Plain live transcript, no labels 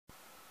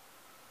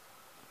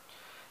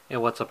Hey,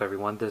 what's up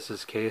everyone, this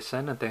is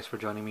KSN and thanks for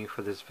joining me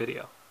for this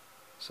video.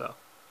 So,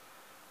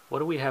 what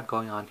do we have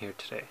going on here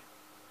today?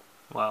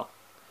 Well,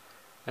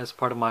 as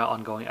part of my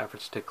ongoing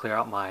efforts to clear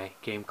out my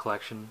game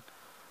collection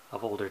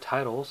of older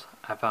titles,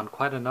 I found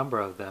quite a number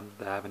of them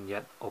that I haven't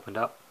yet opened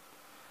up.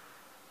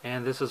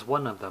 And this is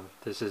one of them.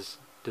 This is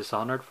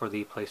Dishonored for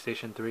the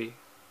PlayStation 3.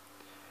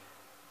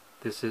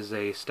 This is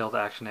a stealth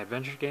action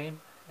adventure game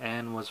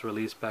and was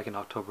released back in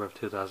October of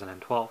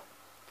 2012.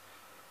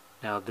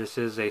 Now this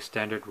is a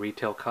standard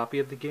retail copy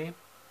of the game,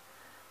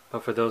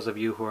 but for those of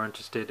you who are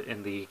interested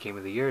in the Game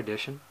of the Year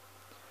edition,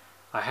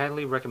 I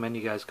highly recommend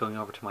you guys going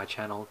over to my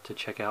channel to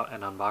check out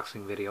an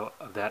unboxing video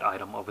of that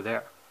item over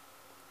there.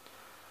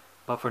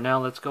 But for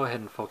now, let's go ahead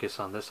and focus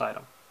on this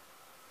item.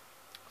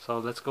 So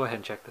let's go ahead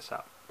and check this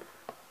out.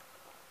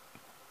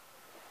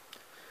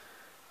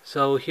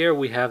 So here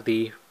we have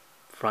the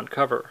front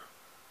cover.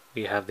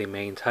 We have the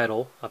main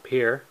title up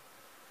here,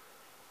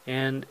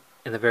 and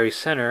in the very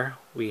center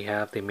we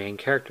have the main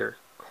character,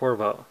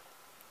 Corvo.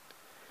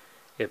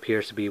 He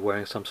appears to be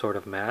wearing some sort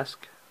of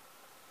mask,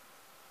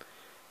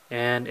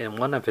 and in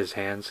one of his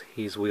hands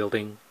he's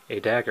wielding a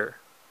dagger.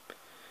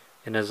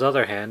 In his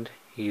other hand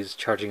he's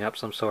charging up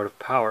some sort of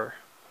power.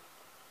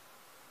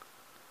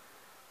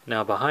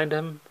 Now behind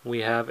him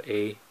we have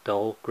a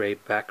dull gray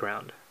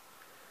background.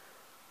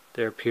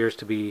 There appears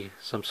to be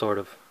some sort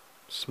of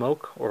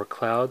smoke or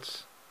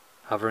clouds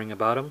hovering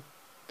about him.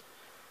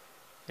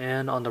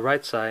 And on the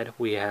right side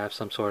we have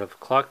some sort of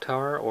clock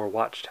tower or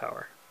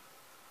watchtower.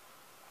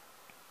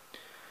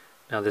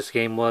 Now this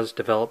game was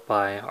developed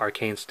by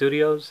Arcane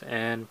Studios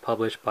and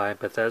published by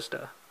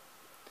Bethesda.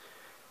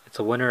 It's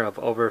a winner of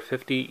over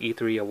 50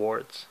 E3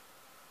 awards.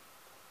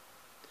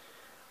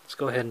 Let's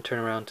go ahead and turn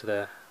around to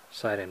the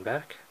side and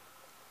back.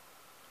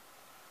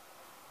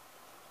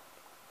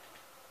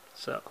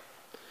 So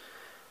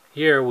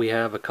here we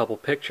have a couple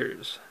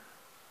pictures.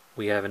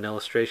 We have an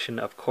illustration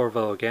of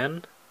Corvo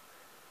again.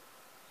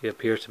 He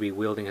appears to be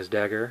wielding his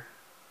dagger,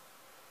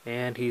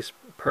 and he's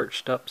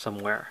perched up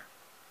somewhere.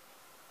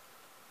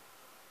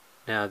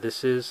 Now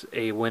this is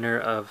a winner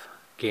of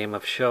Game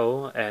of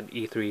Show at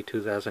E3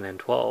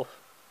 2012.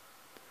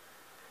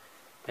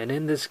 And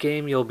in this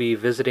game you'll be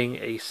visiting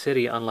a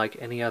city unlike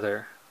any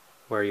other,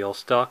 where you'll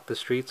stalk the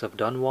streets of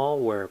Dunwall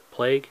where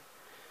plague,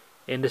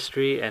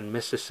 industry, and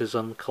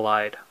mysticism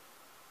collide.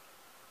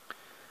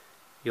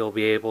 You'll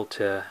be able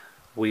to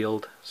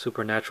wield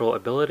supernatural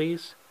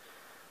abilities,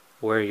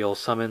 where you'll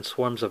summon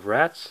swarms of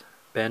rats,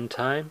 bend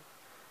time,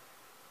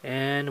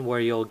 and where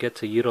you'll get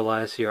to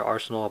utilize your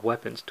arsenal of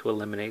weapons to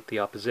eliminate the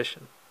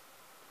opposition.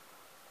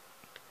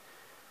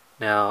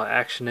 Now,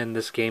 action in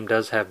this game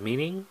does have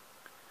meaning.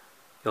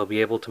 You'll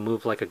be able to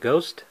move like a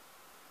ghost,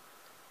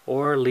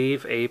 or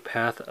leave a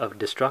path of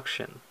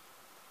destruction.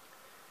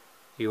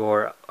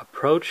 Your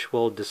approach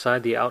will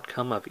decide the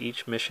outcome of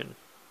each mission.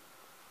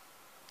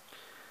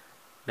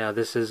 Now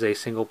this is a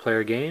single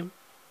player game,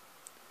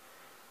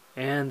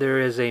 and there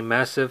is a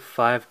massive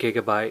 5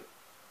 GB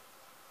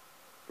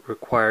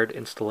required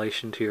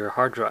installation to your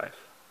hard drive.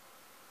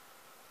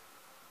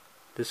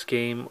 This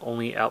game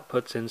only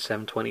outputs in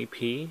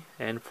 720p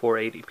and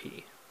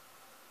 480p.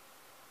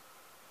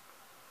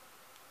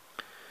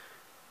 I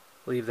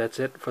believe that's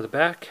it for the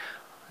back.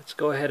 Let's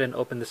go ahead and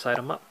open this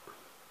item up.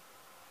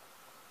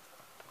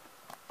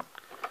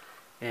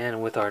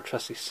 And with our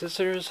trusty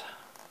scissors,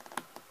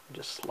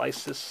 just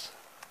slice this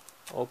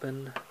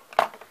open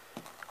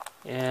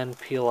and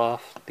peel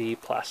off the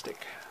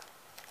plastic.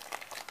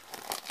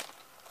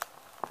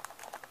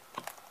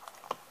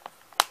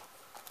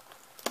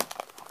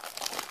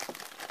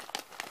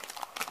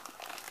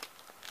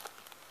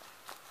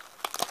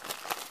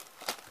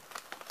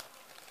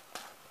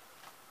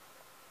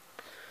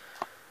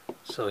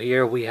 So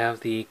here we have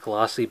the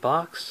glossy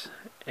box,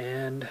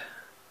 and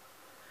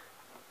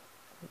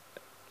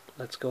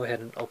let's go ahead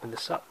and open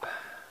this up.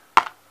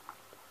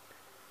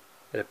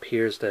 It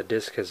appears the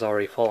disc has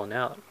already fallen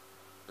out,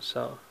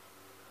 so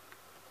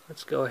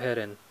let's go ahead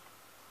and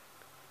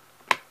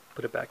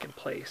put it back in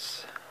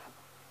place.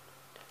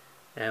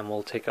 And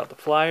we'll take out the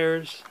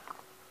flyers.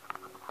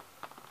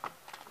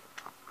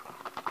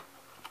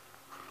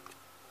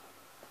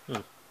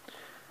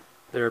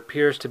 There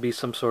appears to be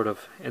some sort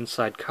of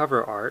inside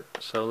cover art,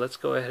 so let's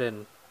go ahead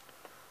and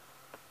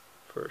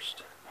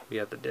first we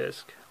have the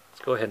disc.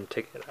 Let's go ahead and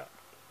take it out.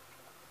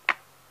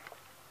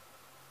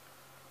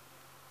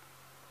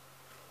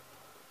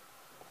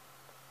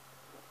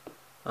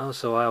 Oh,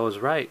 so I was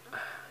right.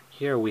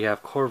 Here we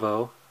have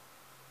Corvo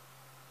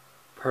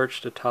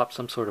perched atop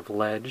some sort of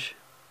ledge.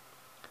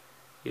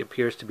 He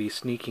appears to be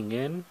sneaking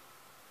in,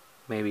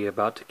 maybe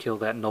about to kill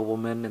that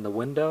nobleman in the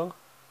window.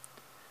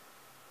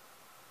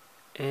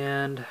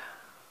 And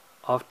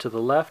off to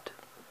the left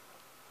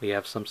we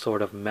have some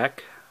sort of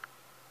mech.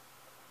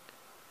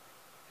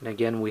 And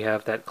again we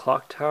have that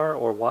clock tower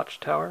or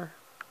watchtower.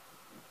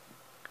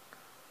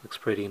 Looks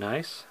pretty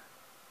nice.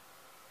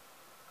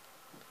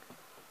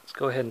 Let's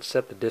go ahead and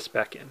set the disc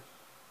back in.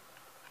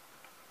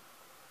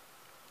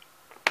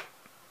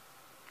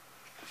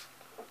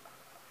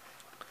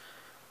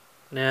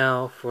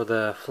 Now for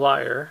the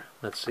flyer,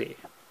 let's see.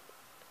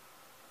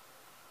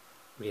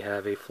 We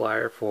have a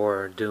flyer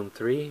for Doom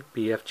 3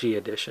 BFG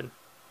edition.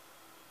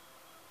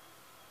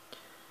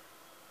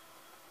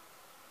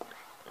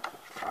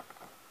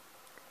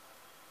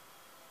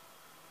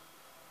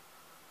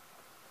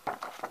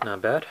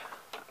 Not bad.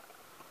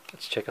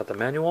 Let's check out the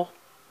manual.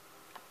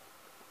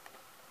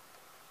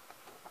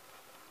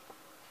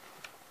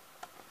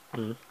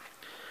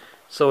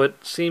 So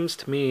it seems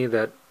to me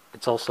that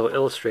it's also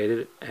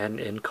illustrated and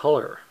in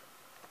color.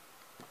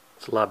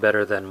 It's a lot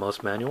better than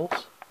most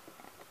manuals.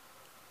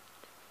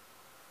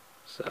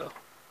 So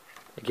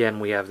again,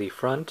 we have the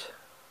front,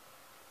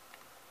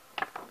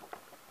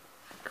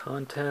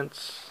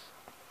 contents,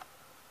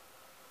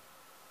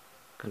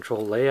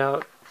 control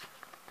layout,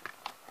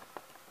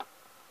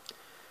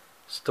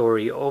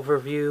 story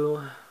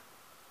overview,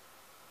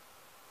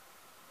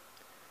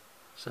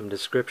 some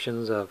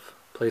descriptions of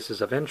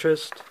places of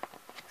interest,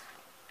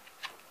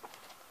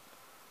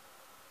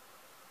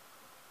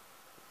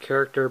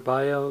 character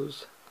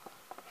bios,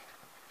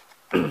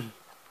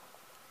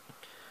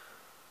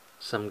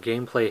 some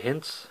gameplay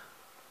hints.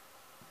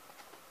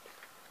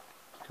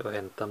 Go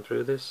ahead and thumb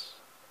through this.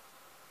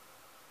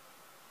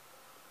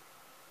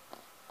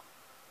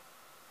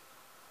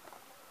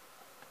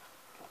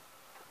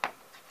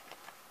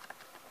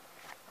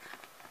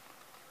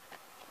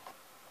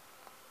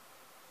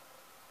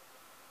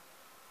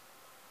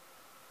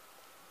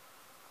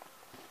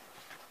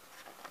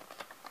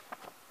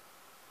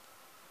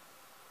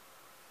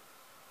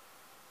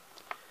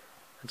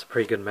 It's a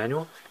pretty good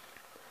manual.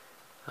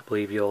 I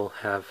believe you'll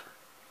have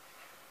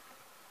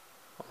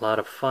a lot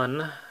of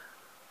fun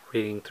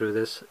reading through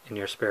this in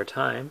your spare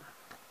time.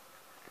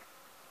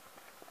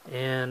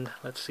 And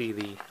let's see,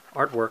 the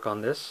artwork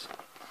on this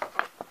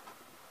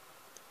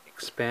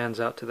expands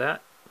out to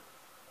that,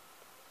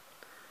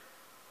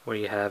 where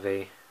you have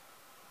a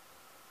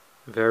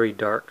very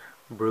dark,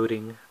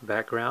 brooding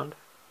background.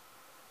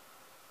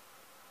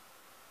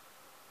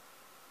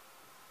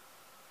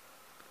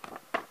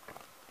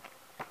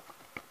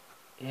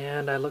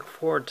 And I look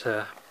forward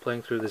to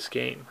playing through this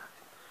game.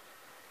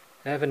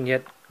 I haven't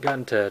yet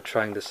gotten to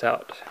trying this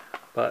out,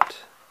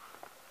 but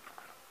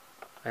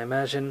I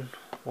imagine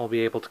we'll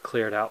be able to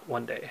clear it out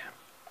one day.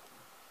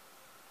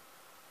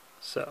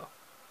 So,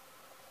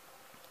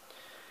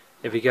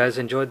 if you guys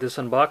enjoyed this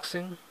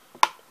unboxing,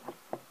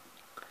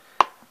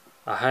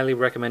 I highly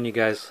recommend you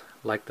guys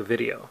like the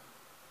video.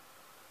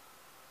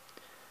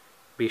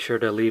 Be sure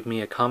to leave me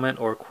a comment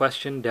or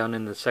question down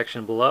in the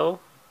section below.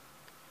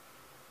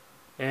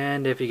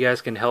 And if you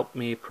guys can help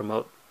me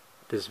promote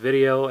this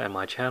video and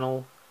my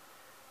channel,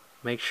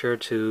 make sure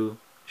to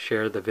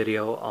share the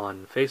video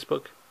on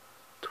Facebook,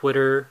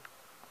 Twitter,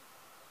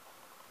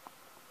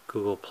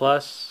 Google+,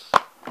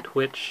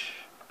 Twitch,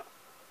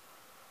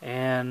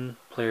 and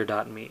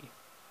Player.me.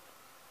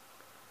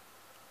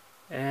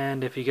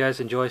 And if you guys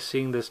enjoy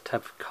seeing this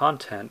type of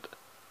content,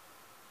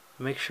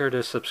 make sure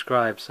to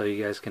subscribe so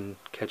you guys can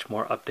catch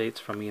more updates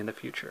from me in the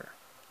future.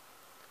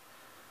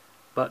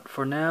 But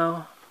for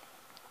now,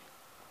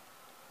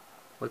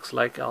 looks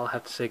like I'll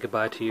have to say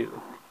goodbye to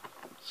you.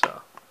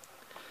 So,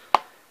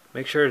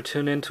 make sure to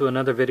tune in to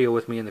another video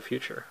with me in the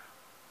future.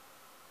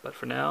 But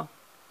for now,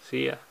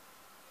 see ya.